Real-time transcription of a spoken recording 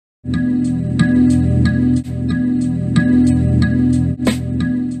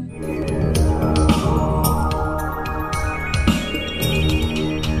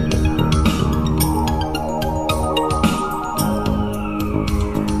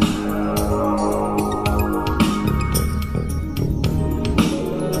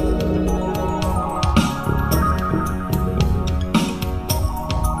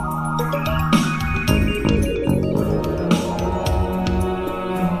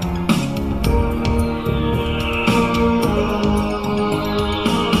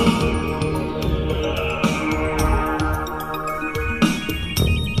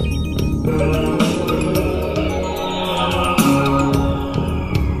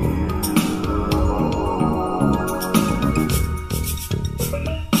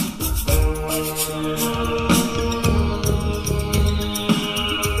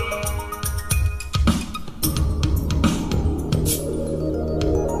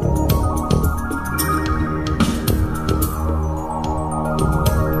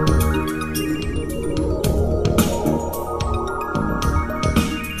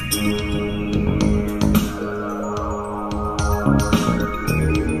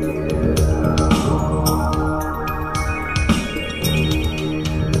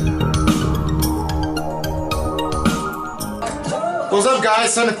up,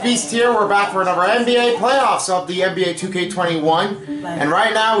 guys? Son of Feast here. We're back for another NBA playoffs of the NBA 2K21. And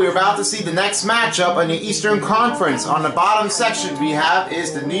right now, we're about to see the next matchup in the Eastern Conference. On the bottom section we have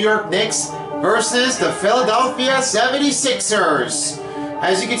is the New York Knicks versus the Philadelphia 76ers.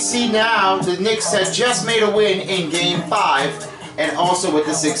 As you can see now, the Knicks had just made a win in Game 5, and also with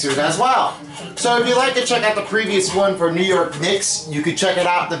the Sixers as well. So if you'd like to check out the previous one for New York Knicks, you can check it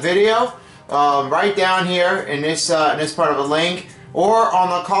out in the video. Right down here in this part of the link, or on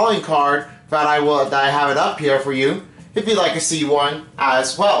the calling card that I have it up here for you if you'd like to see one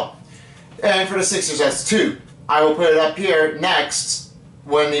as well. And for the Sixers, that's 2. I will put it up here next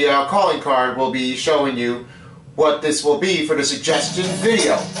when the calling card will be showing you what this will be for the suggestion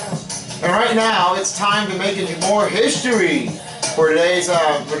video. And right now, it's time to make more history for today's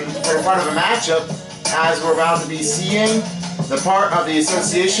for the part of the matchup, as we're about to be seeing the part of the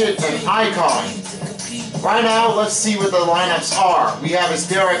association and icon. Right now, let's see what the lineups are. We have as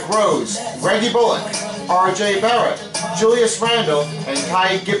Derrick Rose, Reggie Bullock, R.J. Barrett, Julius Randle, and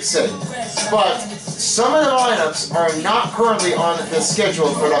Kai Gibson. But some of the lineups are not currently on the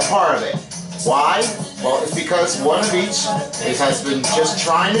schedule for that part of it. Why? Well, it's because one of each has been just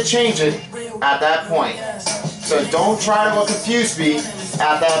trying to change it at that point. So don't try to confuse me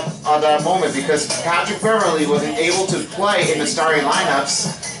at that moment, because Patrick Beverley wasn't able to play in the starting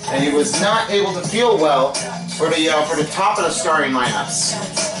lineups, and he was not able to feel well for the top of the starting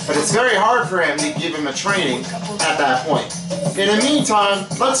lineups. But it's very hard for him to give him a training at that point. In the meantime,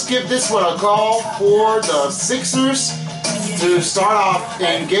 let's give this one a call for the Sixers to start off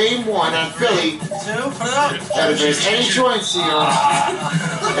in Game 1 at Philly. And if there's any choice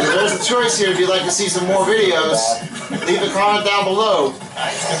here, if you'd like to see some more videos, leave a comment down below.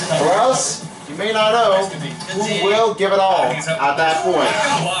 Or else, you may not know who will give it all at that point.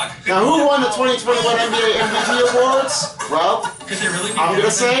 Now, who won the 2021 NBA MVP Awards? Well, I'm going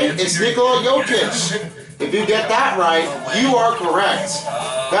to say it's Nikola Jokic. If you get that right, you are correct.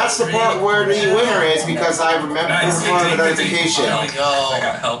 That's the part where the winner is, because I remember the notification.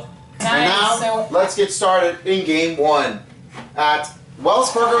 And now, let's get started in Game 1 at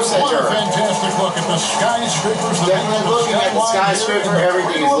Wells Fargo Center. What a fantastic look at the skyscrapers. Definitely looking at the skyscraper,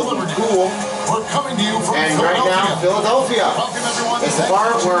 everything is looking cool. We're coming to you from right now, Philadelphia is the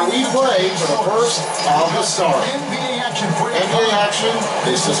part where we play for the first of the start. NBA action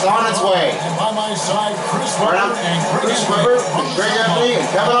is just on its way. And by my side, Chris Webber, Greg Anthony, and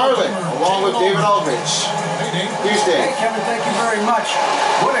Kevin Harlan, along with David Aldridge. Here's Dave. Hey, Kevin, thank you very much.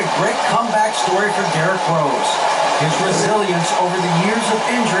 What a great comeback story for Derrick Rose. His resilience over the years of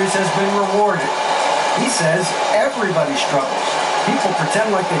injuries has been rewarded. He says everybody struggles. People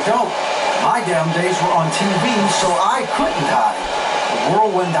pretend like they don't. My down days were on TV, so I couldn't hide. The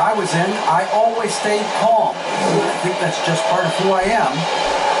whirlwind I was in, I always stayed calm. I think that's just part of who I am.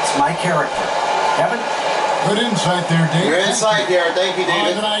 It's my character. Kevin? Good insight there, Dave. Good insight there. Thank you,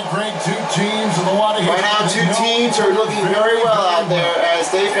 David. Tonight, great 2 teams with a lot of right now, 2 teams are looking very well out there as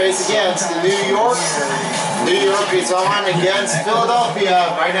they face against the New York. New York is on against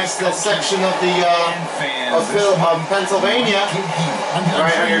Philadelphia, right next to the section of the of Pennsylvania,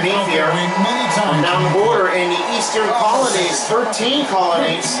 right underneath here. From down the border in the Eastern colonies, 13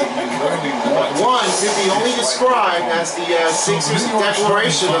 colonies. One could be only described as the Sixers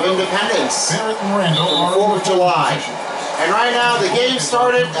Declaration of Independence, the 4th of July. And right now, the game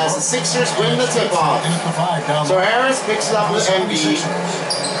started as the Sixers win the tip-off. So Harris picks it up with Embiid.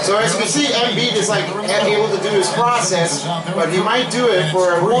 So as you can see, Embiid is able to do his process, but he might do it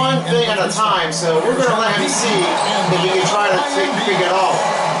for one thing at a time. So we're going to let him see if he can try to pick it off.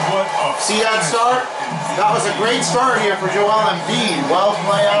 See that start? That was a great start here for Joel Embiid. Well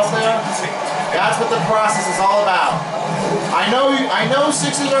play out there. That's what the process is all about. I know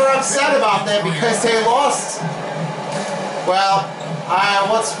Sixers are upset about that because they lost. Well,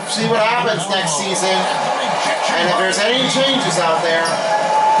 let's see what happens next season. And if there's any changes out there,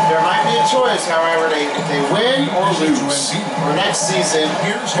 there might be a choice, however, if they win or lose for next season,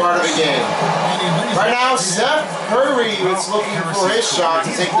 part of the game. Right now, Steph Curry is looking for his shot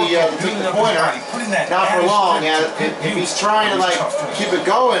to take the pointer. Not for long. If he's trying to keep it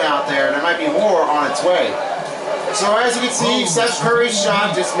going out there, there might be more on its way. So as you can see, Steph Curry's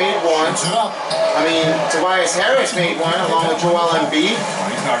shot just made 1. Tobias Harris made 1 along with Joel Embiid.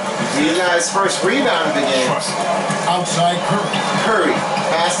 He got his first rebound of the game. Outside Curry.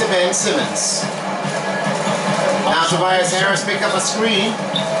 Pass to Ben Simmons. Now Tobias Harris picked up a screen.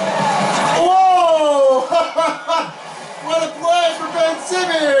 Whoa! What a play for Ben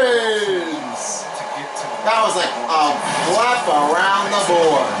Simmons! That was like a flap around the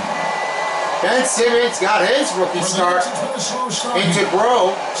board. Ben Simmons got his rookie start into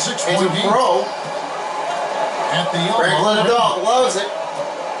Pro. Franklin Adult loves it.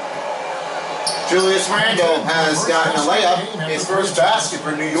 Julius Randle has gotten a layup, his first basket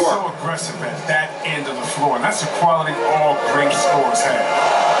for New York. So aggressive at that end of the floor, and that's a quality all great scorers have.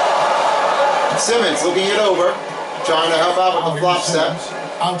 Simmons looking it over, trying to help out with the flop step.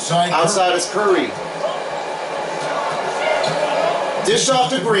 Outside is Curry. Dish off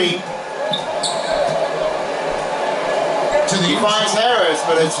to Green. He finds Harris,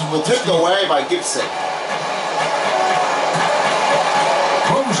 but it's tipped away by Gibson.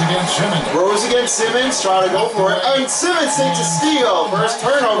 Rose against Simmons, trying to go for it. And Simmons takes a steal. First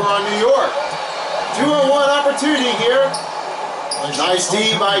turnover on New York. 2-on-1 opportunity here. Nice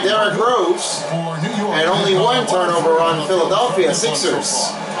D by Derrick Rose. And only one turnover on Philadelphia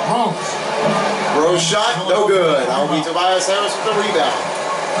Sixers. Rose shot, no good. That will be Tobias Harris with the rebound.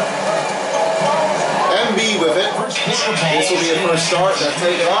 MB with it. This will be the first start. Let's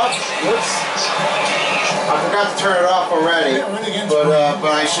take it off. Whoops. I forgot to turn it off already,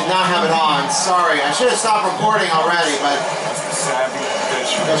 but I should not have it on. Sorry, I should have stopped recording already, but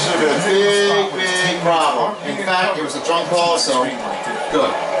that should have been a big problem. In fact, it was a drunk call, so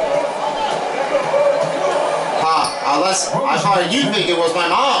good. Unless I thought you'd think it was my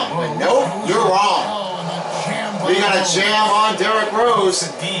mom, but nope, you're wrong. We got a jam on Derrick Rose.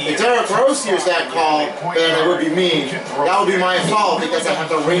 If Derrick Rose hears that call, then it would be me. That would be my fault because I have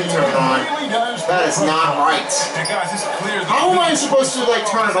the ring turned on. That is not right. How am I supposed to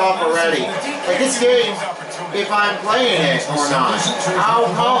turn it off already? Like this game, if I'm playing it or not. How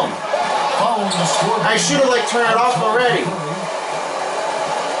come? I should have turned it off already.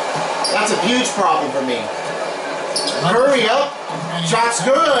 That's a huge problem for me. Hurry up. Shot's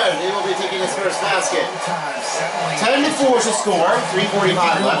good. He will be taking his first basket. 10-4 is the score.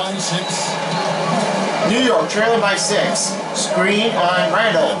 3:45 left. New York trailing by 6. Screen on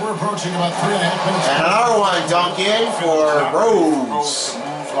Randle. And another one dunk in for Rose.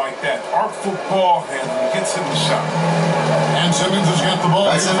 Like that. Artful ball handling gets him the shot. And Simmons has got the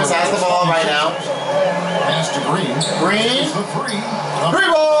ball. Simmons has the ball right now. Pass to Green. Green. Three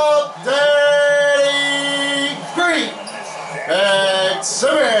ball. Green. And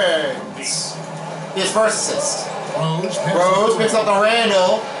Simmons. His first assist. Rose picks up the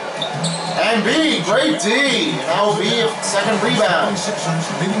Randle. And B, great D. That will be a second rebound.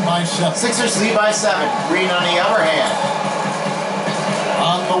 Sixers lead by 7. Green on the other hand.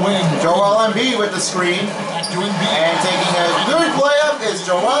 On the wing. Joel Embiid with the screen. And taking a good layup is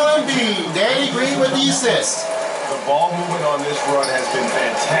Joel Embiid. Danny Green with the assist. The ball movement on this run has been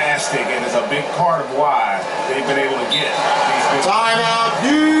fantastic and is a big part of why they've been able to get these. Timeout,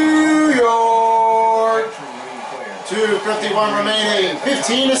 New York. 2:51 remaining.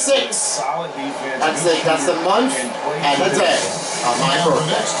 15-6. That's the month and the day of my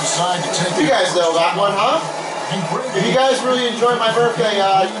birthday. You guys know that one, huh? If you guys really enjoyed my birthday,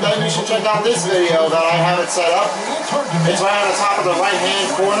 then you should check out this video that I have it set up. It's right on the top of the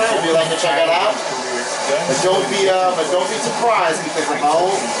right-hand corner if you'd like to check it out. But don't be surprised because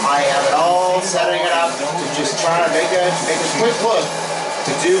I have it all setting it up to just try to make a quick look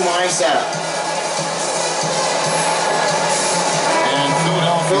to do my setup. And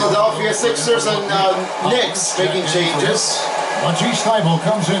Philadelphia Sixers and Knicks making changes. Matisse Thybulle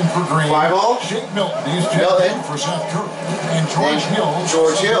comes in for Green. Shake Milton is Milton for Seth Curry. And George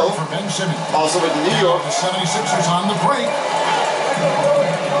Hill for Ben Simmons. Also with the New York. The 76ers on the break.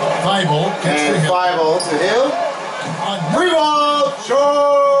 Thybulle gets to Hill. Thybulle to Hill. Rebound,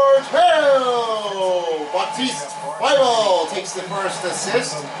 George Hill. Baptiste Thybulle takes the first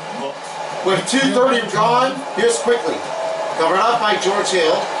assist. With 2:30 gone, here's quickly. Covered up by George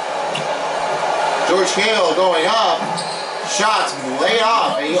Hill. George Hill going up. Shots laid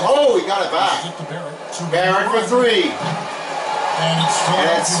off. He got it back. Barrett for 3. And it's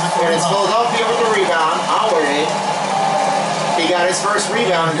Philadelphia with the rebound. Howard. He got his first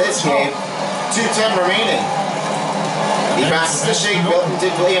rebound in this game. 2:10 remaining. He passes to Shake Milton to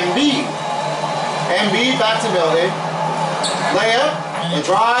Embiid. Embiid back to Milton. Layup. And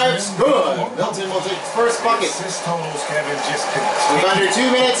drives. Good. Milton will take the first bucket. With under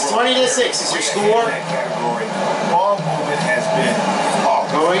 2 minutes, 20-6 is your score. Ball movement has been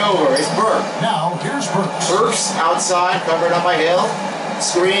going over is Burke. Now here's Burks. Burks outside, covered up by Hill.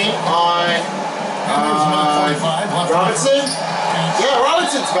 Screen on Robinson. Yeah,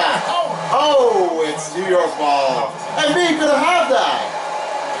 Robinson's back. Oh, it's New York ball. And B could have had that.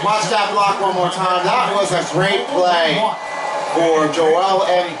 Watch that block one more time. That was a great play for Joel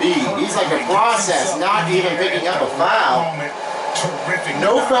Embiid. He's like a process, not even picking up a foul. Terrific.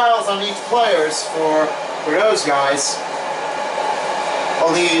 No fouls on each players for those guys.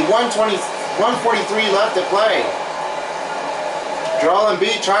 Only 143 left to play. Joel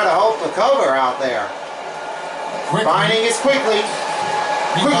Embiid trying to hold the cover out there. Finding his quickly.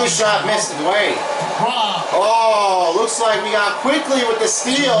 Quickly shot missed away. Oh, looks like we got quickly with the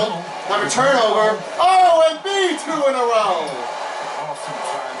steal. Have a turnover. Oh, Embiid 2 in a row.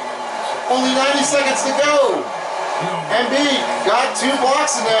 Only 90 seconds to go. Embiid got 2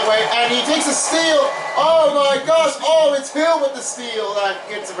 blocks in that way, and he takes a steal. Oh my gosh! Oh, it's Hill with the steal that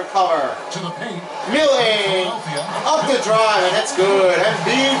gets a recover. To the paint. Milling up the drive, and it's good.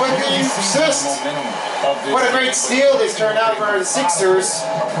 Embiid with the assist. What a great steal this turned out for the Sixers.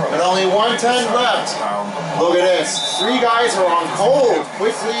 With only 1:10 left. Look at this. 3 guys are on cold.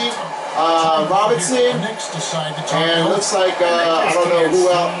 Quickly, Robinson, and it looks like I don't know who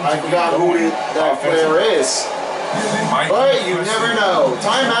else. I forgot who that player is. But you never know.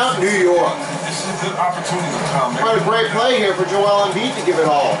 Timeout, New York. This is a good opportunity, Tom. What a great play here for Joel Embiid to give it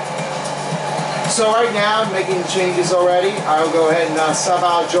all. So right now, I'm making changes already. I'll go ahead and sub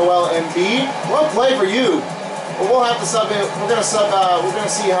out Joel Embiid. Well play for you. But we'll have to sub it. We're gonna sub. We're gonna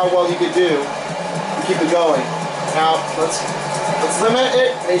see how well you could do. And keep it going. Now let's limit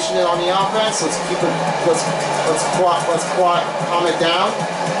it. Patient it on the offense. Let's keep it. Let's calm it down.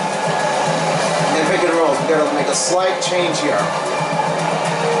 And pick and roll. We gotta make a slight change here.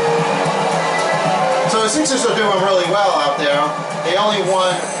 So the Sixers are doing really well out there. They only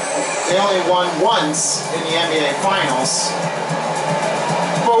won once in the NBA Finals.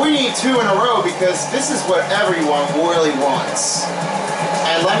 But we need 2 in a row because this is what everyone really wants.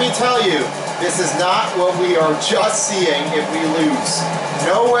 And let me tell you, this is not what we are just seeing if we lose.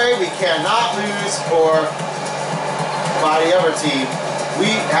 No way, we cannot lose or by the other team.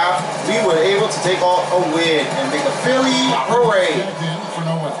 We were able to take a win and make a Philly parade.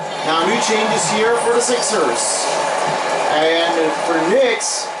 Now new changes here for the Sixers. And for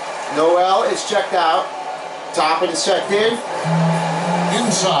Knicks, Noel is checked out. Toppin is checked in.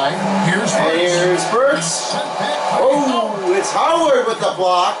 Inside, here's Burks. Oh, it's Howard with the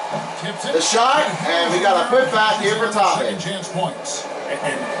block. The shot, and we got a put back here for Toppin.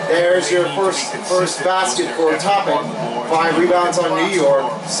 There's your first basket for Toppin. 5 rebounds on New York,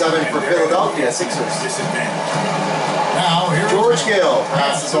 7 for Philadelphia Sixers. George Gill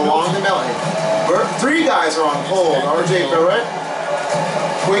passes along to Melton. 3 guys are on hold. R.J. Barrett,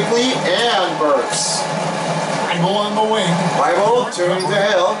 Quickly, and Burks. On the wing. Bible turns to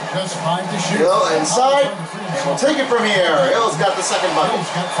Hill. Just 5 to shoot. Hill inside. And we'll take it from here. Hill's got the second bucket.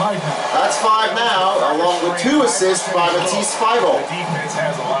 That's 5 now, along with 2 assists by Matisse Bible. The defense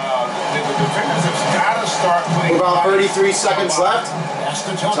has allowed. The defenders have got to start putting. About 33 seconds left.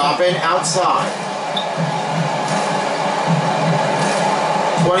 Toppin outside.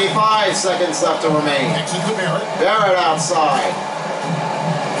 25 seconds left to remain. Barrett outside.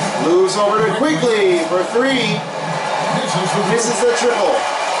 Moves over to Quickly for 3. Misses the triple.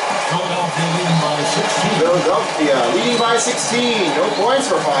 Philadelphia leading by 16. No points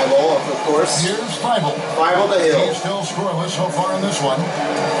for Bible, of course. Here's Bible. Bible to Hill. He's still scoreless so far in this one.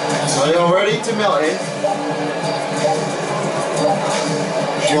 Hill ready to Milton.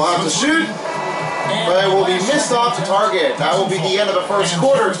 We'll have to shoot. But it will be missed off the target. That will be the end of the first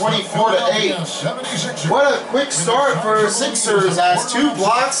quarter, 24-8. What a quick start for Sixers as 2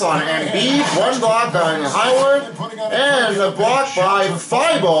 blocks on Embiid, 1 block on Howard, and a block by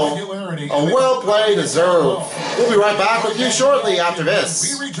Thibault. A well play deserved. We'll be right back with you shortly after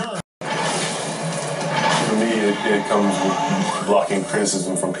this. For me, it comes with blocking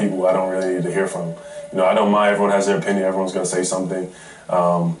criticism from people I don't really need to hear from. You know, I don't mind. Everyone has their opinion. Everyone's going to say something.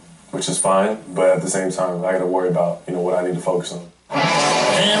 Which is fine, but at the same time, I got to worry about what I need to focus on.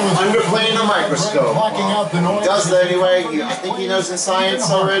 Underplaying a microscope. He does that anyway. I think he knows in science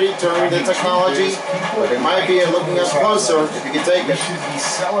already, turning the technology, but it might be looking up closer if you can take it.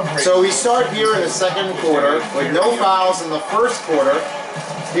 So we start here in the second quarter with no fouls in the first quarter.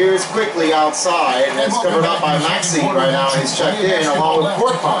 Here's Quickly outside, and it's covered up by Maxine right now. He's checked in along with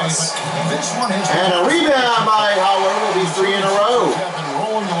Korkmaz. And a rebound by Howard will be 3 in a row.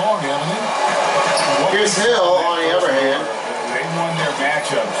 Here's Hill on the other hand. They won their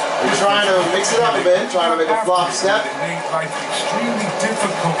matchups. They're trying to mix it up a bit, trying to make a flop step. Extremely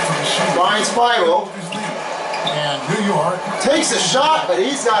difficult for the shooter. Finds Bible. And New York Takes a shot, but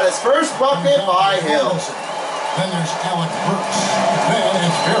he's got his first bucket by Hill. Then there's Alec Burks. Then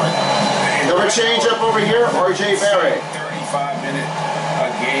it's Barrett. Another change up over here, R.J. Barrett. 35-minute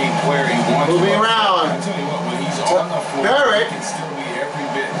game player. He wants Moving around. I tell you what, when he's on the floor, Barrett. he can still be every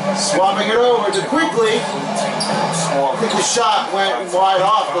bit. Swapping it over to Quickly. Small. I think the shot went wide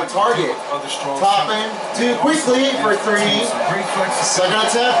off the target. Toppin too quickly for three. Second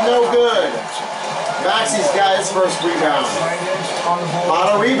attempt, no good. Maxi's got his first rebound. A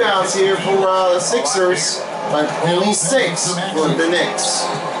lot of rebounds here for the Sixers, but only 6 for the Knicks.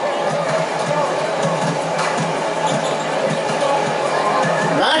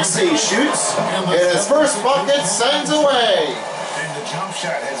 Maxi shoots, and his first bucket sends away. And the jump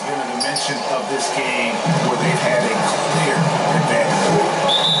shot has been a dimension of this game where they've had a clear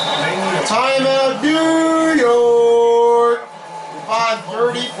advantage. Timeout, New York.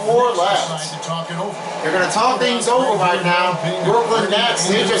 5:34 left. They're going to talk things over right now. Brooklyn Nets,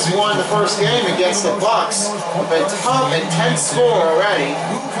 they just won the first game against the Bucks. A tough, intense score already.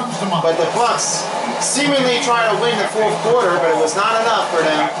 But the Bucks seemingly tried to win the fourth quarter, but it was not enough for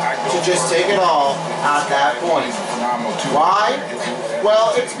them to just take it all at that point. Why?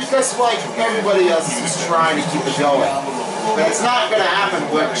 Well, it's because like everybody else is trying to keep it going. But it's not going to happen,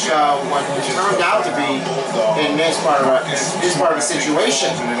 which what it turned out to be in this part of the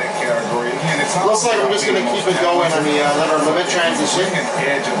situation. Looks like we're just going to keep it going on the limit transition.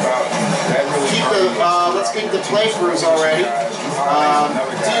 Let's keep the playthroughs already.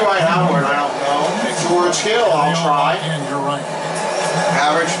 T.Y. Howard, I don't know. George Hill, I'll try.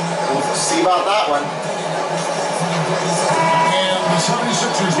 Average, we'll see about that one.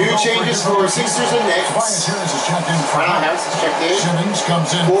 New changes for Sixers and Knicks. Brown Harris is checked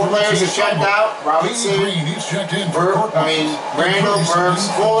in. 4 players are checked out. Robinson, Randall, Burks,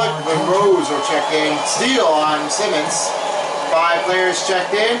 Bullock, and Rose are checked in. Steele on Simmons. 5 players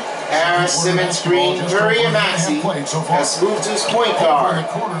checked in. Harris, Simmons, Green, Curry, and Maxey has moved to his point guard.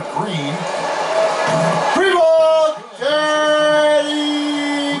 Free ball,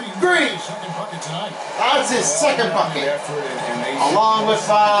 Teddy Green. That's his second bucket. Along with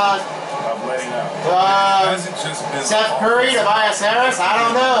Seth Curry, Tobias Harris, I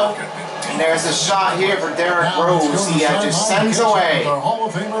don't know. And there's a shot here for Derrick Rose. He just sends away.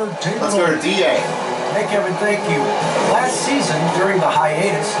 Let's go to D.A. Hey Kevin, thank you. Last season, during the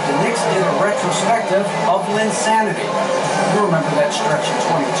hiatus, the Knicks did a retrospective of Linsanity. You remember that stretch in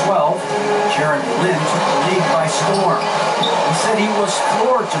 2012? Jeremy Lin took the league by storm. He said he was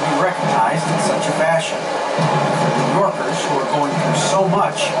floored to be recognized in such a fashion. For New Yorkers who are going through so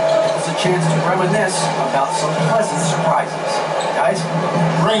much, it's a chance to reminisce about some pleasant surprises. Guys?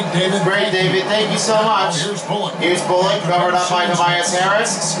 Great, David. Great, David. Thank you so much. Here's Bullock. Here's Bullock, covered up by Tobias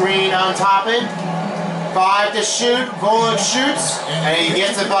Harris. Screen on Toppin. 5 to shoot. Bullock shoots, and he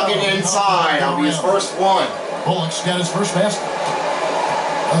gets a bucket inside. That'll be his first one. Bullock's got his first basket.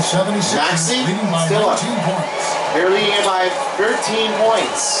 The 76 Maxey leading by still 19 up. points. They're leading it by 13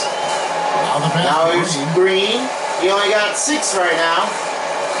 points. Now here's Green. He only got 6 right now.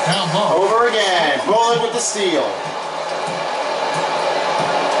 Down low. Over again. Bullock with the steal.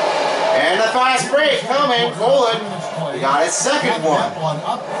 And the fast break coming. Bullock got his second one.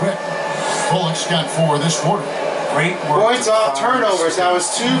 Up quick. Bullock's got 4 this quarter. Great work. Points off turnovers. That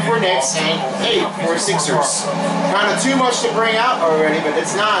was 2 for Knicks and 8 for Sixers. Kind of too much to bring out already, but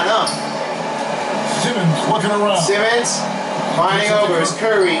it's not enough. Simmons looking around. Simmons finding over is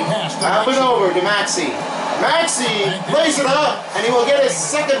Curry. Up and over to Maxey. Maxey plays it up, and he will get his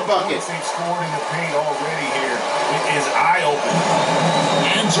second bucket. They've scored in the paint already here. It is eye-opening.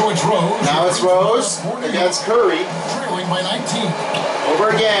 And so it's Rose. Now it's Rose against Curry. Trailing by 19. Over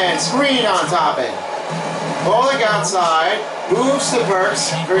again. Screen on Toppin. Bullock outside. Moves to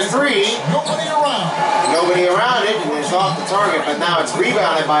Burks for 3. Nobody around. Nobody around it, and it's off the target, but now it's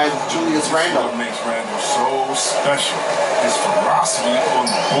rebounded by Julius Randle. What makes Randle so special? His ferocity on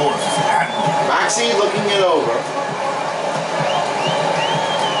the board is admirable. Maxey looking it over.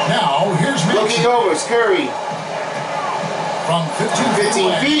 Now here's Maxey. Looking over is Curry. From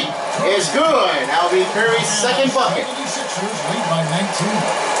 15 feet is good. That'll be Curry's second bucket. 76ers lead by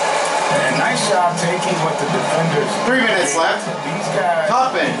 19. And nice job taking what the defenders. 3 minutes left. These guys.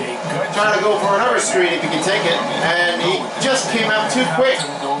 Toppin trying to go for another screen if he can take it, and he just came out too quick.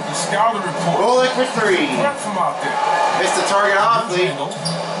 The scouting report. Bullock for 3. From out there. Missed the target awfully.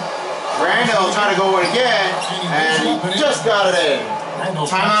 Randall trying to go in again, and he just got it in.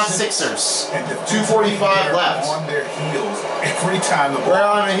 Timeout Sixers. 2:45 left. On their heels every time the We're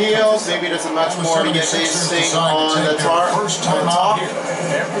on the heels. Maybe there's much more to get this thing on the top.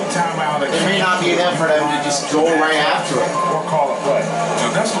 Every time out. It may not be enough for them to just go right after it. Or call a play. So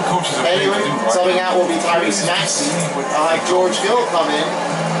that's what coaches are Anyway, subbing out will be Tyrese Maxey. I'll have George Hill come in.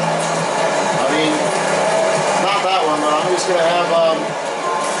 I mean, not that one, but I'm just going to have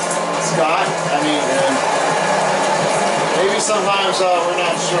Scott. I mean, maybe sometimes we're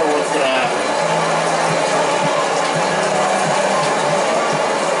not sure what's going to happen.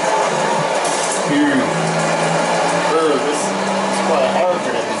 Ooh, this is quite hard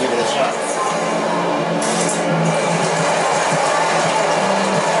for them to give it a shot.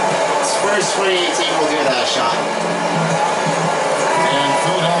 Spurs 2018 will give it that shot.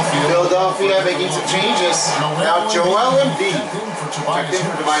 And Philadelphia making some changes. Now Joel Embiid checked in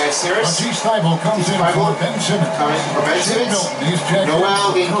for Tobias Harris. Thibault comes in for Ben Simmons. Coming for Ben Simmons.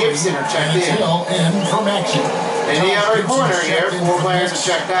 Noel Gibson checked in. For Maxey. In the other corner here, 4 players are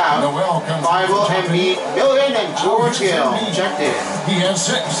checked out. Thibault, Embiid, Milton, and George Hill checked in. He has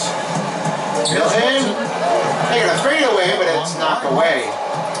 6. Milton taking a fadeaway, but it's knocked away.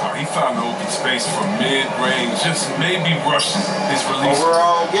 He found the open space from mid-range, just maybe rushed his release.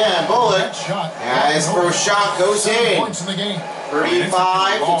 Overall, again, Bullock. Yeah, his first shot goes in.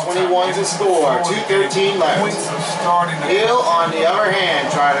 35 to 21 to score. 2:13 left. Hill, on the other hand,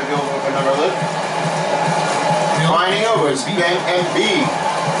 trying to go for another look. Finding over is Embiid.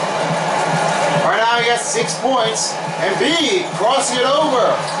 Right now he has 6 points. Embiid crossing it over.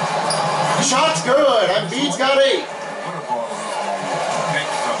 Shot's good. Embiid's got 8.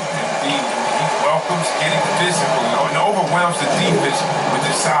 Getting physical and overwhelms the defense with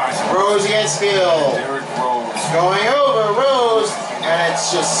his size. Rose against Hill. Derrick Rose. Going over Rose, and it's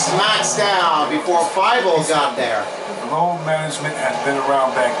just smacks down before Thibault got there. If load management had been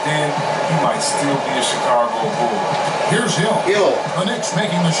around back then, he might still be a Chicago Bull. Here's Hill. Hill. The Knicks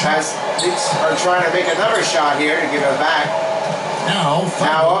making the shot. Knicks are trying to make another shot here to give it back. Now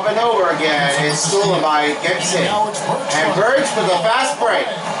up and over again. It's stolen by Gibson. And Birch with a fast break.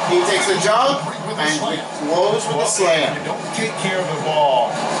 He takes a jump and blows with the slam. Don't take care of the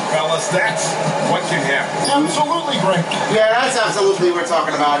ball, fellas. That's what can happen. Absolutely great. Yeah, that's absolutely what we're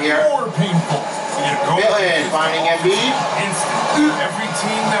talking about here. More painful. Milton finding Embiid. Instant. Every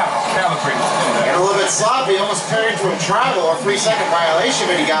team now calibrated to do that. And a little bit sloppy. Almost turned into a travel or 3-second violation,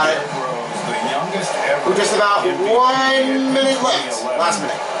 but he got it. The youngest ever. With just about 1 minute left. Last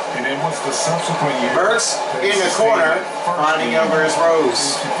minute. And then what's the subsequent year? Burks in the corner, finding over his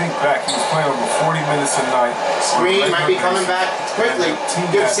Rose. If you think back, he was playing over 40 minutes a night. Screen might be coming back quickly.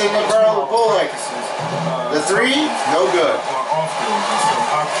 Gibson the Pearl Bullock. The 3, no good.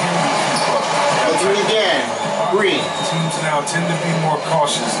 The 3 again. Green. Teams now tend to be more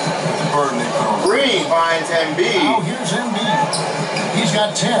cautious with the burden they put on. Green finds Embiid. Now here's Embiid. He's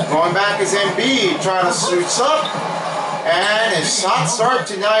got 10. Going back is Embiid, trying to switch up. And his hot start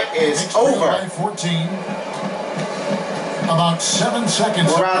tonight is over. 14. About 7 seconds.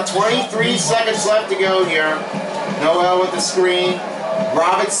 We're about 23 seconds left to go here. Noel with the screen.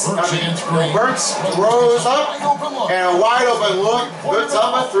 Burks throws up. And a wide open look. Puts up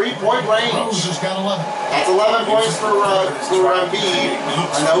a 3-point range. Rose has got 11. That's 11 points for Embiid.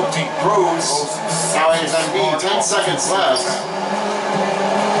 Nope, Rose. Now here's Embiid. 10 seconds left.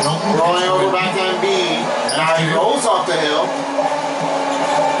 Rolling over back to Embiid. Now he rolls off the hill.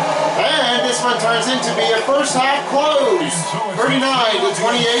 And this one turns into be a first half close. 39 to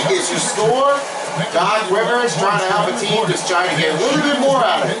 28 is your score. Doc Rivers trying to help a team, just trying to get a little bit more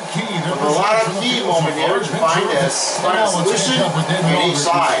out of it. With a lot of key moment here to find a solution in each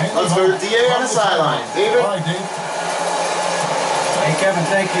side. Let's go to DA on the sideline. David? Hey, Kevin,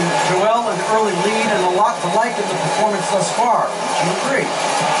 thank you. Joel, an early lead and a lot to like in the performance thus far. Would you agree?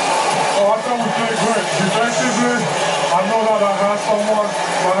 Oh, I thought we played great. Defensively, I know that I had someone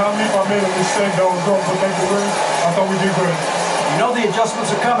behind me if I made a mistake that was going to protect the ring. I thought we did great. You know the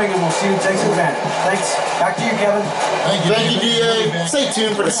adjustments are coming, and we'll see who takes advantage. Thanks. Back to you, Kevin. Thank you, DA. Stay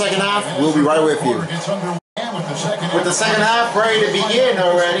tuned for the second half. We'll be right with you. With the second half ready to begin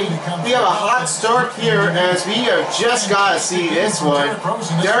already, we have a hot start here as we have just got to see this one.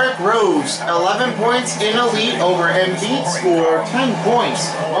 Derrick Rose, 11 points in the lead over Embiid score, 10 points,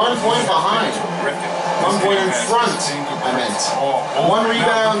 1 point behind. 1 point in front, I meant. 1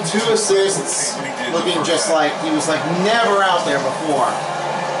 rebound, 2 assists, looking just like he was like never out there before.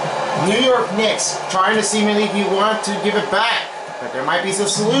 New York Knicks trying to seemingly want to give it back. But there might be some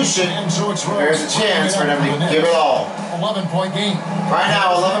solution. There's a chance for them to give it all. 11-point game. Right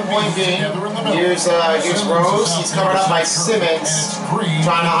now, 11-point game. Here's Rose. He's covered up by Simmons. Trying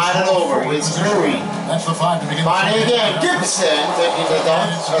to hide it over. Here's Curry. That's the 5 to begin. Finding again. Gibson taking the dunk.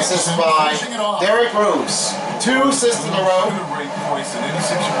 Assist by Derrick Rose. 2 assists in a row.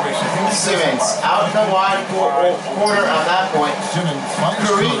 Simmons out in the wide corner on that point.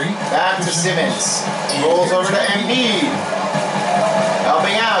 Curry back to Simmons. Rolls over to Embiid.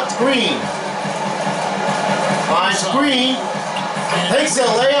 Helping out, Green. Finds Green. Takes a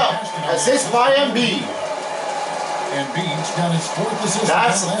layup. Assist by Embiid. Embiid's got his 4th assist.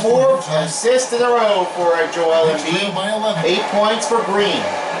 That's 4th assist in a row for Joel Embiid. 8 points for Green.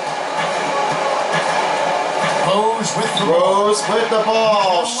 Rose with the Rose with the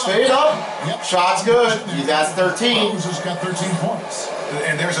ball. Straight up. Yep. Shot's good. He got 13. Rose has got 13 points.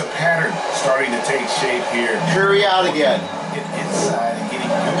 And there's a pattern starting to take shape here. Curry out again. Get inside and getting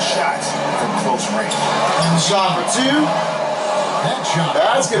good shots from close range. Shot for 2. That shot.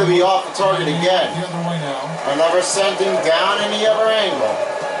 That's going to be off the target again. The other way now. Another sending down in the other angle.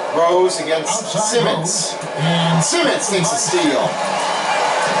 Rose against Outside Simmons. Rose. And Simmons takes a steal.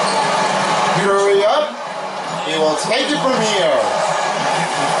 Curry up. He will take it from here.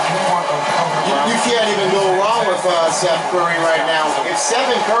 You can't even go wrong with Seth Curry right now. If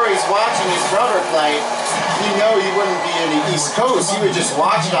Stephen Curry's watching his brother play, you know he wouldn't be in the East Coast. He would just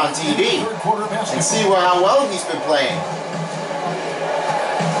watch it on TV and see how well he's been playing.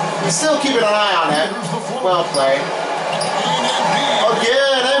 He's still keeping an eye on him. Well played.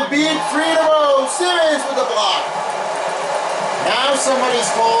 Again, Embiid free to row. Simmons with the block. Now somebody's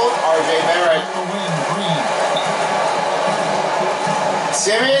called R.J. Barrett.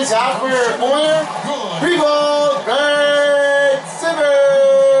 Simmons out for a pointer. Free ball. Barrett.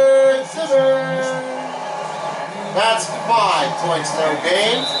 Simmons. That's 5 points, no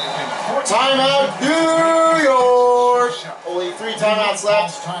game. Timeout, New York. Only 3 timeouts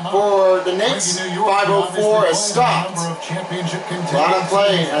left for the Knicks. 5:04 is stopped. A lot of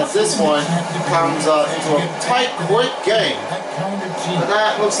play as this one comes into a tight, quick game. But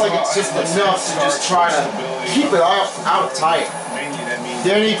that looks like it's just enough to just try to keep it out tight.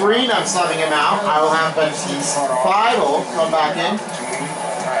 Danny Green, I'm subbing him out. I will have Baptiste. 5 will come back in.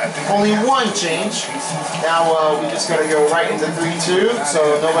 Only 1 change. Now we just gotta go right into 3-2,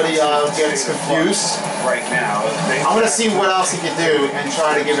 so nobody gets confused. Right now, I'm gonna see what else he can do and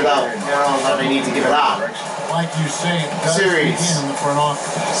try to give it up. I don't know that they need to give it out. like you say, it does Series. begin in the front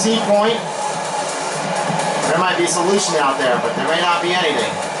office. C point. There might be a solution out there, but there may not be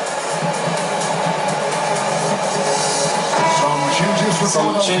anything.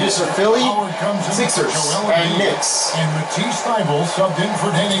 Some changes for Philly, Sixers, and Knicks. And Matisse Thybulle subbed in for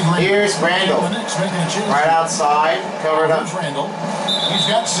Danny Green. Here's Randall. The Knicks making a change. Right outside, covered up. Here's Randall. He's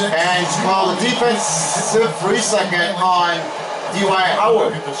got 6. And called the defensive free second on D.Y.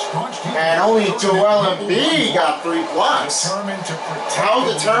 Howard. And only Joel Embiid got 3 blocks. How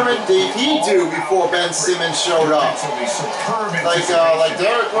determined did he do before Ben Simmons showed up? Like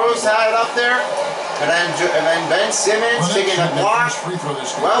Derrick Rose had it up there, and then Ben Simmons taking a block.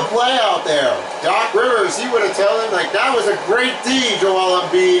 Well play out there. Doc Rivers, he would have told him, like, that was a great D, Joel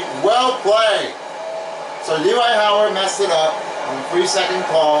Embiid. Well played. So D.Y. Howard messed it up on the 3-second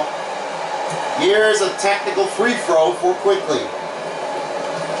call. Here's a technical free throw for Quickly.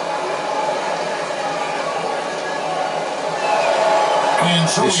 And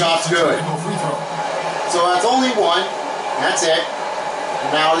so The shot's good. So that's only 1. That's it.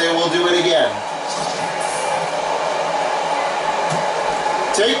 Now they will do it again.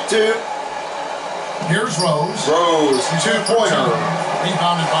 Take 2. Here's Rose. Rose, 2-pointer.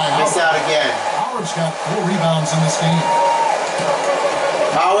 Rebounded by Howard. Missed out again. Howard's got 4 rebounds in this game.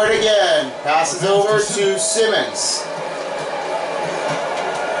 Howard again. Passes over to Simmons.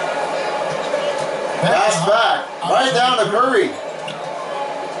 Pass back. Right down to Curry.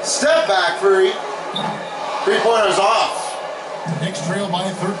 Step back, Curry. 3-pointer's off. Knicks trail by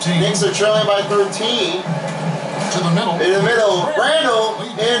 13. Knicks are trailing by 13. To the middle. In the middle, Randall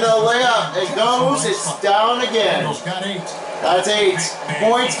in the layup. It goes, it's down again. Randall's got 8. That's 8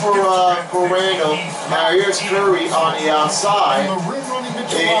 points for Randall. Now here's Curry on the outside.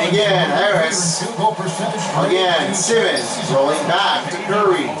 And again, Harris. Again, Simmons rolling back to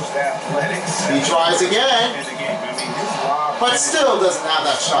Curry. He tries again, but still doesn't have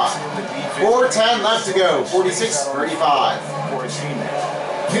that shot. 4:10 left to go. 46-35.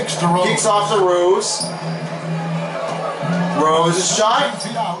 Kicks to Rose. Kicks off to Rose. Rose's shot.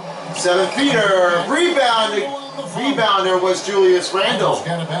 7-feeder. Rebounder was Julius Randle.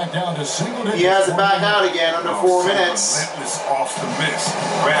 He has it back out again under 4 minutes.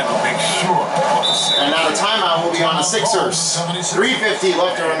 And now the timeout will be on the Sixers. 3:50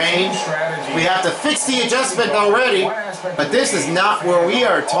 left to remain. We have to fix the adjustment already, but this is not where we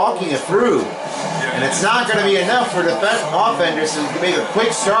are talking it through. And it's not going to be enough for the offenders to make a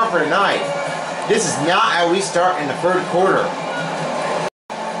quick start for tonight. This is not how we start in the third quarter.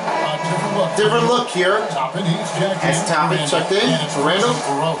 Different look here. As Toppin checked in for Randall.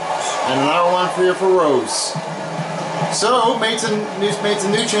 And another one for here for Rose. So made some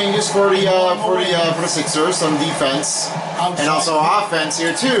new changes for the Sixers, some defense and also offense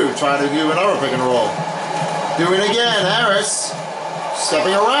here too. Try to do another pick and roll. Do it again, Harris.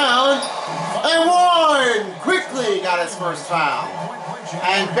 Stepping around. And one! Quickly got his first foul.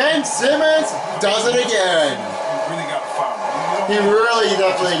 And Ben Simmons does it again. He really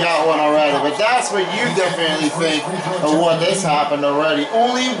definitely got one already, but that's what you definitely think of what this happened already.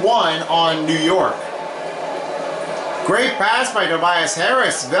 Only one on New York. Great pass by Tobias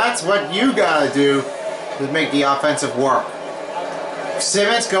Harris. That's what you gotta do to make the offensive work.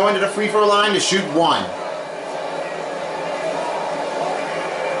 Simmons going to the free throw line to shoot one.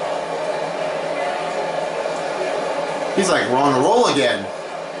 He's like, we're on a roll again.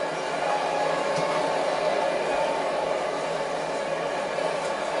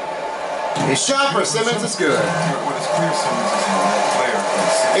 His shot for Simmons is good.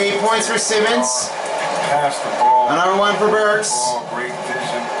 8 points for Simmons. Another one for Burks.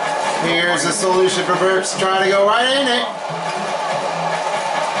 Here's the solution for Burks. Trying to go right in it.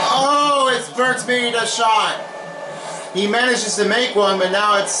 Oh, it's Burks made a shot. He manages to make one, but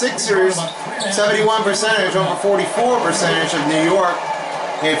now it's Sixers 71% over 44% of New York.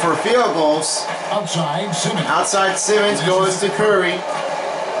 And for field goals, outside Simmons goes to Curry.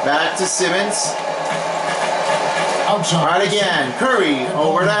 Back to Simmons. Right again. Curry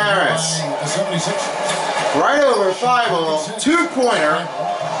over to Harris. Right over 5-0. Two-pointer.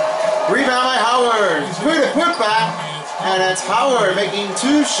 Rebound by Howard. Put back. And it's Howard making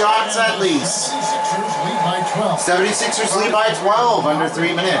 2 shots at least. 76ers lead by 12 under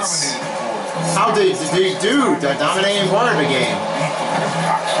 3 minutes. How did they do the dominating part of the game?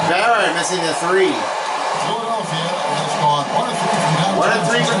 Barrett missing the 3. 1 and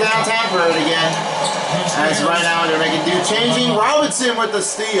 3 for downtown Bird again. As right now they're making do changing. Robinson with the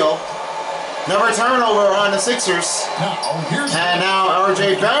steal. Another turnover on the Sixers. And now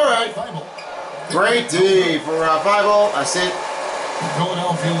RJ Barrett. Great D for 5-0. That's it.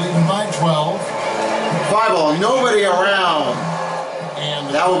 Philadelphia leading by 12. 5-0. Nobody around.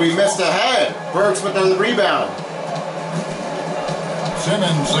 That will be missed ahead. Burks with the rebound.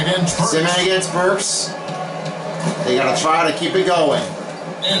 Simmons against Burks. Simmons against Burks. They got to try to keep it going.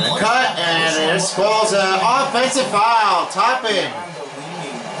 And the cut, and this falls an offensive foul. Toppin.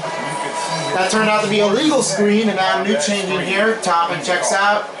 That turned out to be a legal screen, and now new changing here. Toppin checks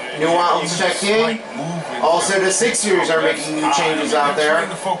out. Newell's checked in. Also, the Sixers are making new changes out there.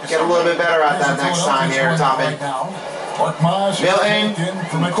 Get a little bit better at that next time here, Toppin. Milton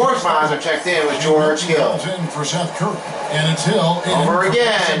and Korkmaz are checked in with George Hill. Over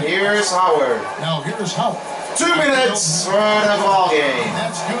again. Here's Howard. Now here's Howard. 2 minutes for the ball game.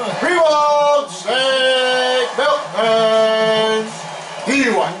 That's good. Rebound, shake, Milton.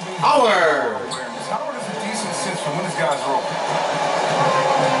 P1, Howard. Howard is a decent sense for when his guys are open.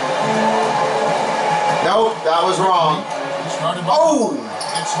 Nope, that was wrong. Oh!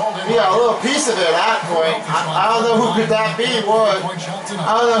 Yeah, a little piece of it at that point. I don't know who could that be. I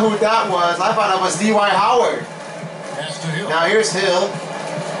don't know who that was. I thought it was D.Y. Howard. Now here's Hill.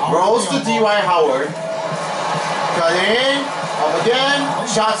 Rolls to D.Y. Howard. Cut in. Up again.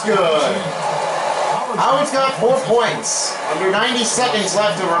 Shot's good. Howard's got 4 points. Under 90 seconds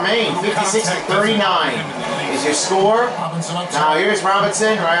left to remain. 56-39 is your score. Now here's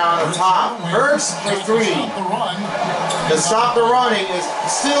Robinson right on the top. Burks for 3. The stop the running is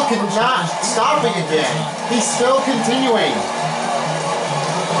still not stopping again. He's still continuing.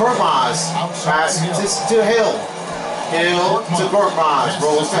 Korkmaz pass to Hill. Hill to Korkmaz.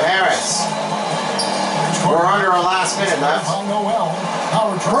 Rolls to Harris. We're under our last minute left.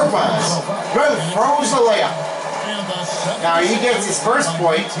 Korkmaz throws the layup. Now he gets his first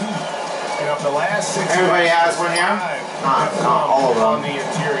point. Everybody has one here? Not all of them.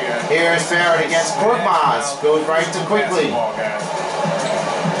 Here's Barrett against Korkmaz. Goes right to Quickly.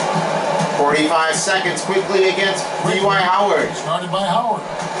 45 seconds Quickly against D.Y. Howard. Started by Howard.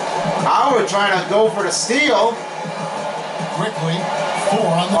 Howard trying to go for the steal. Quickly. 4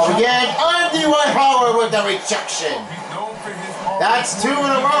 on the shot. Again, D.Y. Howard with the rejection. That's 2 in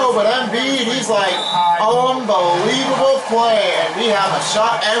a row, but Embiid, he's like, unbelievable play. And we have a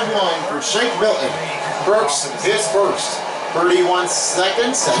shot and 1 for Shake Milton. Burks is first. 31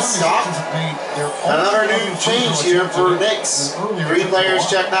 seconds and stop. Another new change here for Knicks. 3 players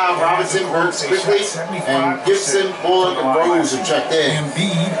checked out. Robinson, Burks, Quickly, and Gibson, Bullock, and Rose are checked in.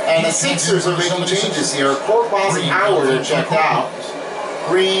 And the Sixers are making changes here. Korkmaz and Howard are checked out.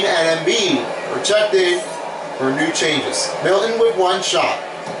 Green and Embiid are checked in for new changes. Milton with 1 shot.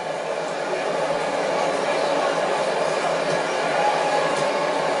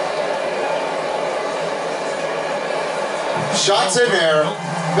 Shots in there.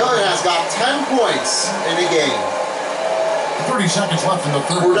 Milton has got 10 points in the game. 30 seconds left in the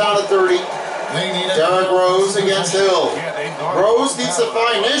third. We're down to 30. Derrick Rose against Hill. Rose needs to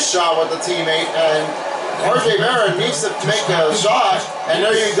find his shot with the teammate, and RJ Barrett needs to make a shot, and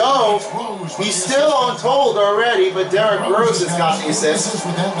there you go. He's still on told already, but Derrick Rose has got the assist.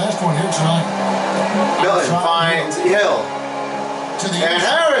 With that last one here tonight. Milton finds Hill. And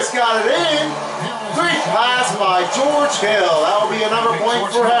Harris got it in. Great pass by George Hill. That will be another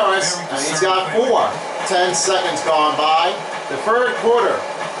point for Harris. And he's got 4. 10 seconds gone by. The third quarter.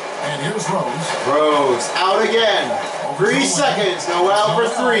 And here's Rose. Rose out again. 3 seconds. Noel for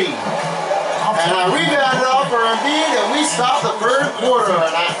 3. And I rebounded off for Embiid, and we stop the third quarter,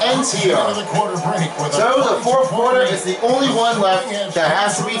 and that ends here. So the fourth quarter is the only one left that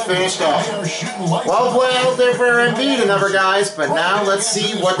has to be finished off. Well played out there for Embiid and other guys, but now let's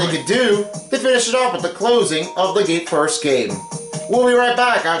see what they could do to finish it off at the closing of the first game. We'll be right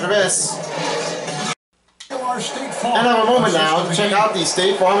back after this. And have a moment now to check out the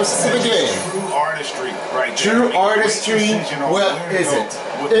State Farm Mississippi game. True artistry, right there. True artistry, what is it?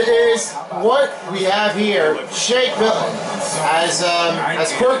 It is what we have here. Shake Milton, as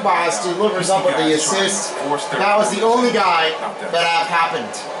Quirkboss delivers up with the assist. That was the only guy that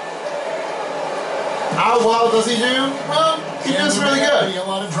happened. How well does he do? Well, he does really good.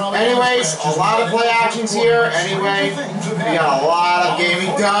 Anyways, a lot of play actions here. Anyway, we got a lot of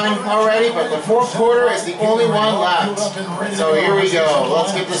gaming done already, but the fourth quarter is the only one left. So here we go.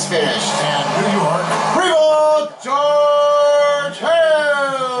 Let's get this finished. Primo George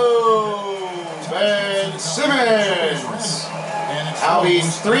Hill! Ben Simmons! That'll be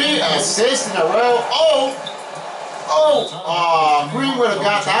 3 assists in a row. Green would have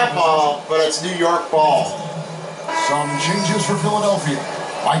got that ball, but it's New York ball. Some changes for Philadelphia.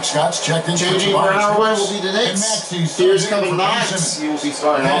 Mike Scott's checked in. Changing for our one will be the Knicks. Here's coming Knox. He will be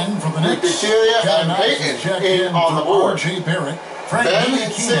starting off. With Cecilia and Peyton in on the board.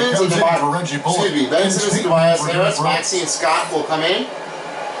 Ben Simmons and Tobias. Excuse me. Ben Simmons and Tobias Harris. Maxey and Scott will come in.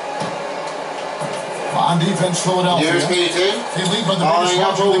 On defense, Philadelphia. Here's PDT. Following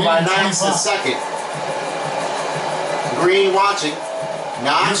up over by Knox the second. Green watching.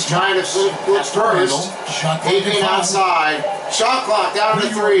 Knox trying to flip first. Adrian outside. Shot clock down to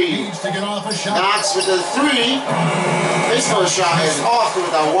 3. Knox with the 3. Baseball shot is off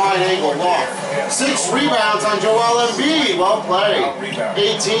with a wide angle walk. 6 rebounds on Joel Embiid. Well played.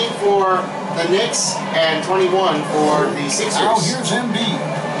 18 for the Knicks and 21 for the Sixers. Now here's Embiid.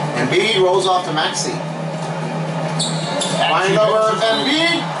 Embiid rolls off to Maxey. Find over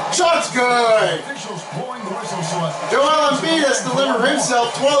Embiid. Shot's good. Joel Embiid has delivered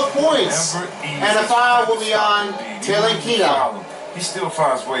himself 12 points. And a foul will be on Taylor Keaton. He still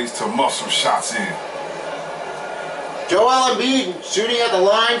finds ways to muscle shots in. Joel Embiid shooting at the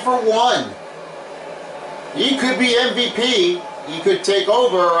line for 1. He could be MVP. He could take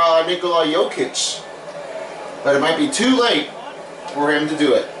over Nikola Jokic. But it might be too late for him to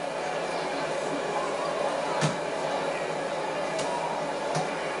do it.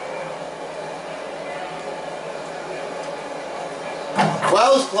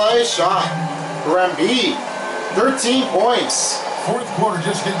 Wells play shot for Embiid. 13 points. Fourth quarter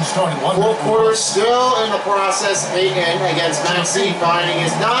just getting started. Fourth quarter still in the process. Peyton against Maxey finding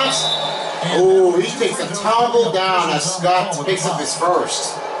his Knox. Oh, he takes a tumble down as Scott picks up his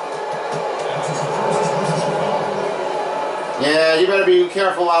first. Yeah, you better be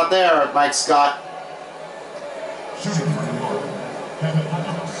careful out there, Mike Scott.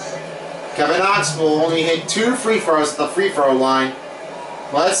 Kevin Knox will only hit 2 free throws at the free throw line.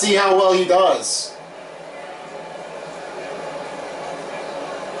 Let's see how well he does.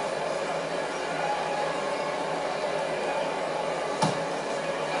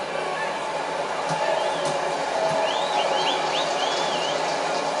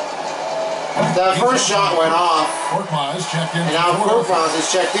 That first shot went off, and now Korkmaz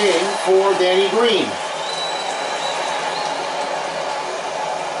is checked in for Danny Green.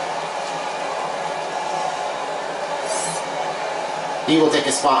 He will take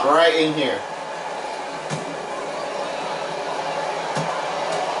a spot right in here.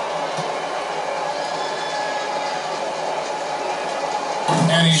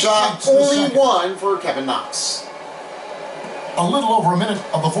 And he shot only 1 for Kevin Knox. A little over a minute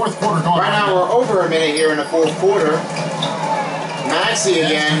of the fourth quarter gone. Right now we're over a minute here in the fourth quarter. Maxey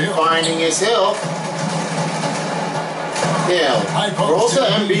again finding his Hill. Hill rolls to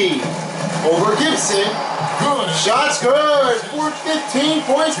Embiid. Over Gibson. Good. Shot's good. 15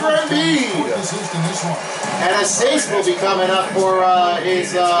 points for Embiid. And assists will be coming up for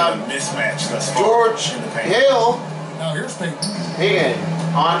his mismatch. George Hill. Now here's Peyton. Higgin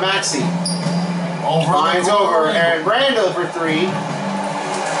on Maxey. Lines over, and Randall for 3.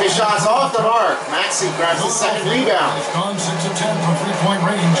 His shot's off the mark. Maxey grabs the second rebound. He's gone 6 of 10 from 3-point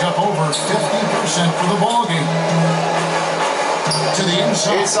range, up over 50%. set for the ball game. To the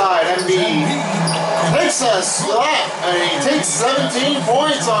inside. Embiid takes a slap, and he takes 17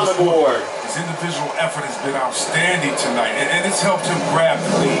 points on the board. His individual effort has been outstanding tonight, and it's helped him grab the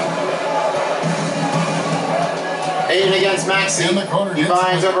lead. Aiden against Maxey. He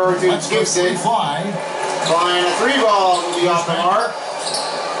finds over to Gibson. Flying a 3-ball will be off the mark.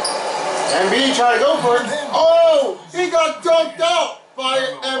 Embiid trying to go for it. Oh! He got dunked out by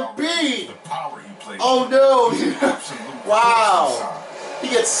Embiid. Oh no! Wow! He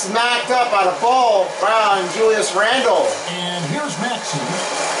gets smacked up by the ball by Julius Randle. And here's Maxey.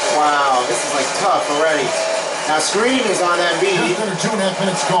 Wow, this is like tough already. Now screen is on Embiid. Just under 2.5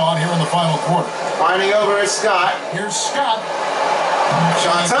 minutes gone here in the final quarter. Finding over is Scott. Here's Scott.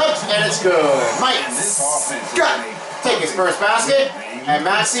 Shots up, and it's good. Mike Scott take his first basket, and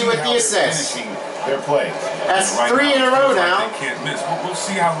Maxey with the assist. Their play. That's 3 in a row now. They can't miss. We'll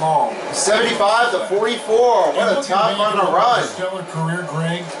see how long. 75 to 44. What a tough on a run. Stellar career,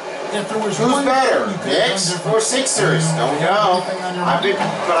 Greg. If there was Who's better, Knicks or Sixers? Don't know.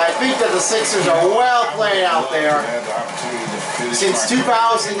 But I think that the Sixers are well played out there. Since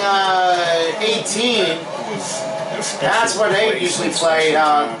 2018, that's when they usually played.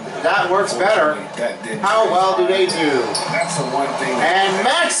 That works better. How well do they do? That's the one thing. And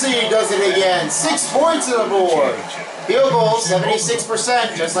Maxey does it again. 6 points on the board. Field goal,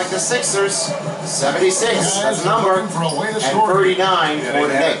 76%, just like the Sixers. 76, that's the number. And 39 for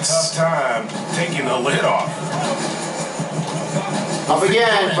the Knicks. Tough time taking the lid off. Up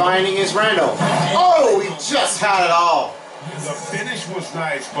again, finding his Randle. Oh, he just had it all. The finish was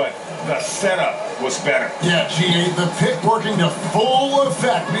nice, but the setup was better. Yeah, GA, the pick working to full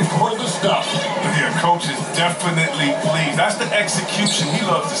effect before the stuff. Yeah, coach is definitely pleased. That's the execution he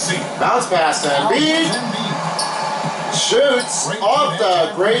loves to see. Bounce pass to Embiid. Shoots off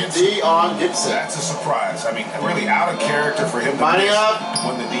the great D on Gibson. That's a surprise. I mean, really out of character for him to Finding up.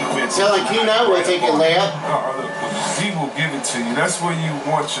 when the defense. Telekina will take a layup. He will give it to you. That's where you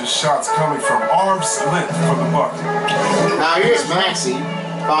want your shots coming from. Arms length from the bucket. Now here's Maxey.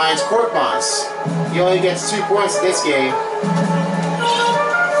 Finds Korkmaz. He only gets 2 points this game.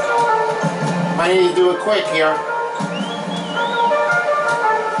 Might need to do it quick here.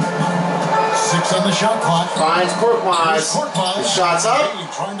 6 on the shot clock. Finds Korkmaz. The shot's up.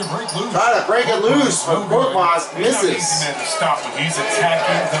 Trying to break loose. Try to break it loose, but Korkmaz misses. He's to stop him. He's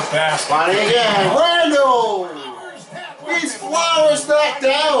attacking the basket. Finding again. Randle! He's flowers that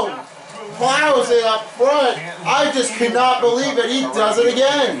down. Flowers it up front. I just could not believe it. He does it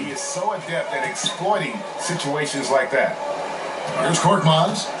again. He is so adept at exploiting situations like that. Here's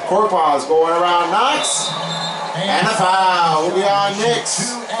Korkmaz. Korkmaz going around Knox. And a foul will be on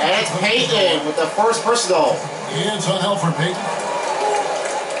Knicks. And it's Payton with the first personal. It's on Elfrid Payton.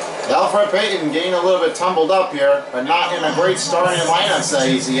 Elfrid Payton getting a little bit tumbled up here, but not in a great starting lineup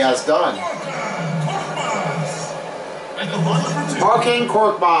says he has done. Marking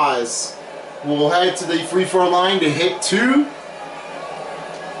Korkmaz will head to the free throw line to hit 2.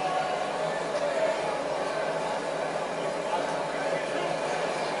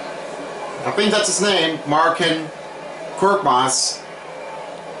 I think that's his name, Markin Korkmaz.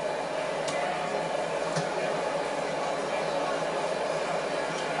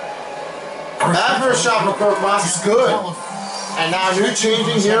 That first shot for Korkmaz is good. And now new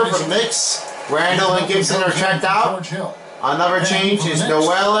changing here from Knicks. Randle and Gibson are checked out. Another change is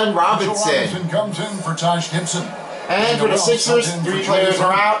Noel and Robinson. Comes in for Taj Gibson. And for the Sixers, 3 players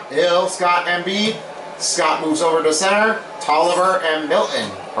are out. Hill, Scott, Embiid. Scott moves over to center. Tolliver and Milton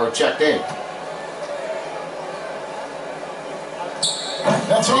are checked in.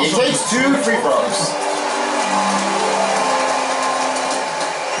 And he takes 2 free throws.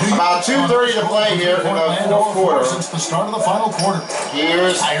 About 2:30 to play here in the fourth quarter. Since the start of the final quarter.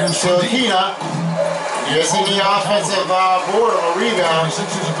 Here's Telekina. Missing the offensive board on a rebound. The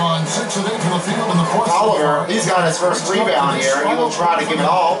Sixers have gone 6 of 8 from the field in the fourth quarter. Tolliver, he's got his first rebound here. He will try to give it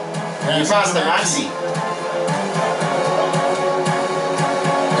all. He passed to Maxey.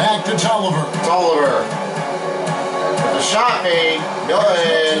 Back to Tolliver. Tolliver. The shot made.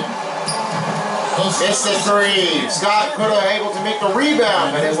 Milton. Missed the 3. Scott could have able to make the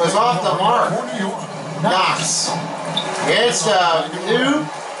rebound, but it was off the mark. Knox. Hits the 2.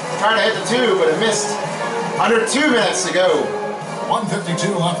 Trying to hit the 2, but it missed. Under 2 minutes to go.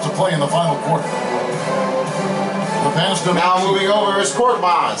 1:52 left to play in the final quarter. The pass to Now moving over is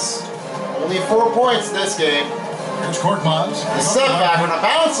Korkmaz. Only 4 points in this game. Here's Korkmaz. The setback on the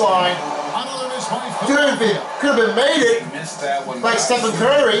bounce line. Could have been made it Missed that one like Stephen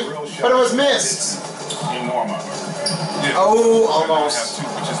Curry, but it was missed. in warm-up. Oh, almost. Have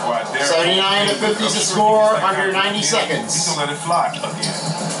to, which is why 79 to 50 is the score under 90 seconds. He's gonna let it fly again.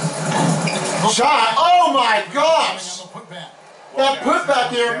 Shot. Oh my gosh. That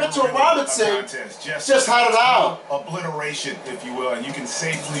putback there, Mitchell Robinson just had it out. Obliteration, if you will, and you can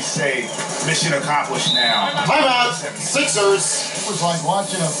safely say mission accomplished now. Timeout, Sixers. It was like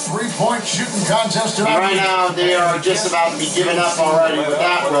watching a three-point shooting contest tonight. Right now, they are just about to be giving up already with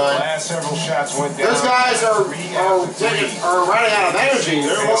that run. Last several shots went down. Those guys are running out of energy.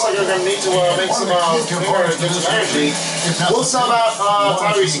 It looks like they're going to need to make some energy. We'll sub out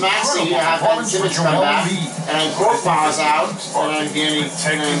Tyrese Maxey, have Ben Simmons come back, and then Korkmaz out. And then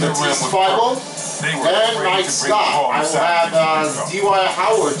Matisse Feibel and Mike Scott. I will have D.Y.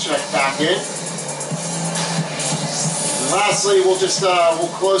 Howard check back in. And lastly, we'll just we'll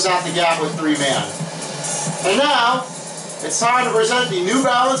close out the gap with 3-man. And now it's time to present the New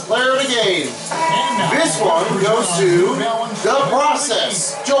Balance Player of the Game. This one goes to The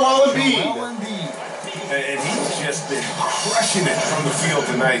Process, Joel Embiid. And he's just been crushing it from the field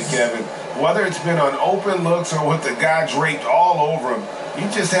tonight, Kevin. Whether it's been on open looks or with the guy draped all over him, he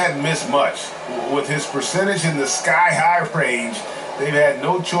just hadn't missed much. With his percentage in the sky-high range, they've had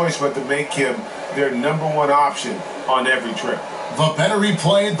no choice but to make him their #1 option on every trip. The better he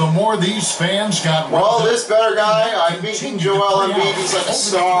played, the more these fans got. Well, this better guy, I think Joel Embiid, he's like a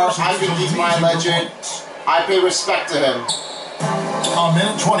star. I think he's my legend. I pay respect to him. A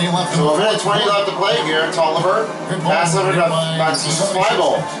minute 20 left. So a minute 20 left to play here. Tolliver. Pass over to Matisse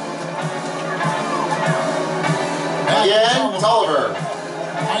Feibel. Again, Tolliver.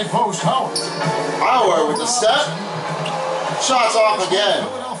 High post, Howard. Howard with the step. Shots off again.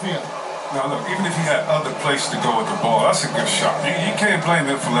 Now look, even if he had other places to go with the ball, that's a good shot. You can't blame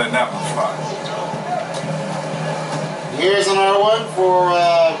him for letting that one fly. Here's another one for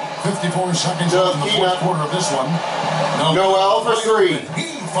 54 seconds left in the fourth quarter of this one. Noel for 3.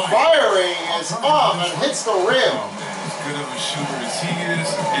 Firing is off and hits the rim. As good of a shooter as he is,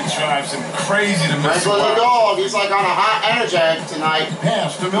 it drives him crazy to miss Nice little dog. He's like on a hot energy tonight.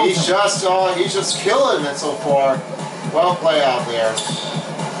 Pass to Milton. He's just killing it so far. Well play out there.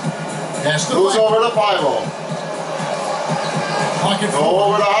 Moves over to Feibel. Go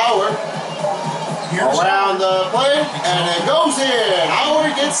over to Howard. Around the play, and it goes in.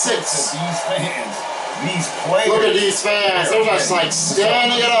 Howard gets 6. These players. Look at these fans. They're just like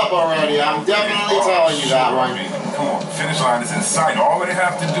standing it up already. I'm definitely telling you that one. Come on, finish line is in sight. All they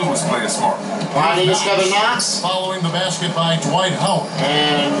have to do is play it smart. Finding is Kevin Knox. Following the basket by Dwight Howard.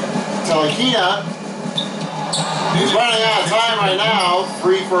 And Telekina. He's running out of time right now.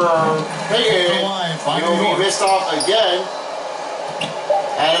 Free for Payton. He'll be missed off again.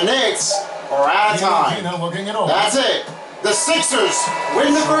 And the Knicks are out of time. That's it. The Sixers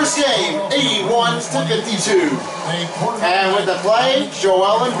win the first game, 81 to 52. And with the play,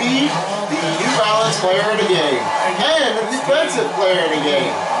 Joel Embiid, the New Balance Player of the Game, and the Defensive Player of the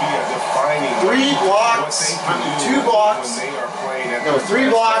Game. 3 blocks, 2 blocks. There were 3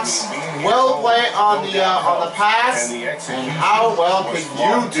 blocks. Well played on the pass. And how well can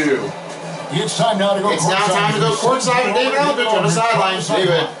you do? It's time now to go. It's now time to go courtside with David Eldridge on the sidelines.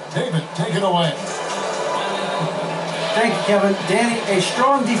 David, take it away. Thank you, Kevin. Danny, a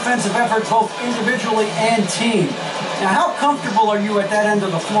strong defensive effort both individually and team. Now, how comfortable are you at that end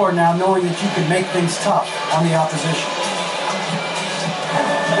of the floor now, knowing that you can make things tough on the opposition?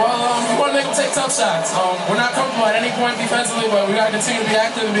 Well, we want to make them take tough shots. We're not comfortable at any point defensively, but we got to continue to be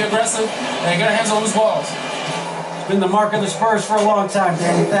active and be aggressive and get our hands on loose balls. It's been the mark of the Spurs for a long time,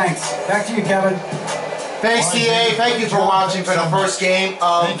 Danny. Thanks. Back to you, Kevin. Thanks, TA. Thank you for watching for the first game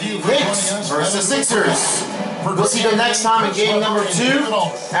of the Knicks versus Sixers. We'll see you next time in game number 2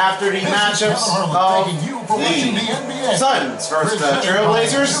 after the matchups of the Suns versus the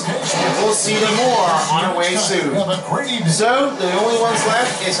Trailblazers. And we'll see them more on our way soon. So, the only ones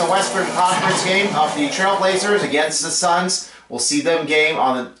left is the Western Conference game of the Trailblazers against the Suns. We'll see them game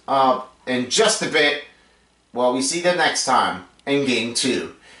on in just a bit. Well, we see them next time in game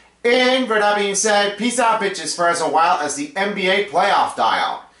 2. And for that being said, peace out, bitches, for as a while as the NBA playoff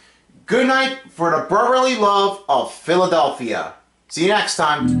dial. Good night for the brotherly love of Philadelphia. See you next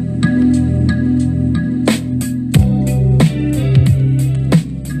time.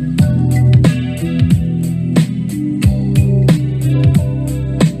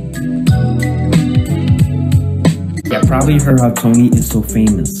 Y'all probably heard how Tony is so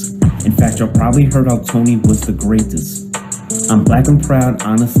famous. In fact, y'all probably heard how Tony was the greatest. I'm black and proud,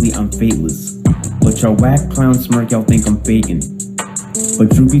 honestly, I'm fateless. But y'all whack clown smirk, y'all think I'm faking. But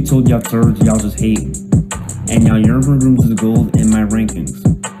Droopy told y'all turds, y'all just hating. And y'all yearn for rooms of gold in my rankings.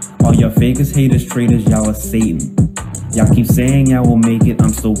 All y'all fakest, haters, traitors, y'all are Satan. Y'all keep saying y'all will make it, I'm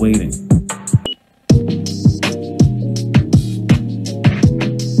still waiting.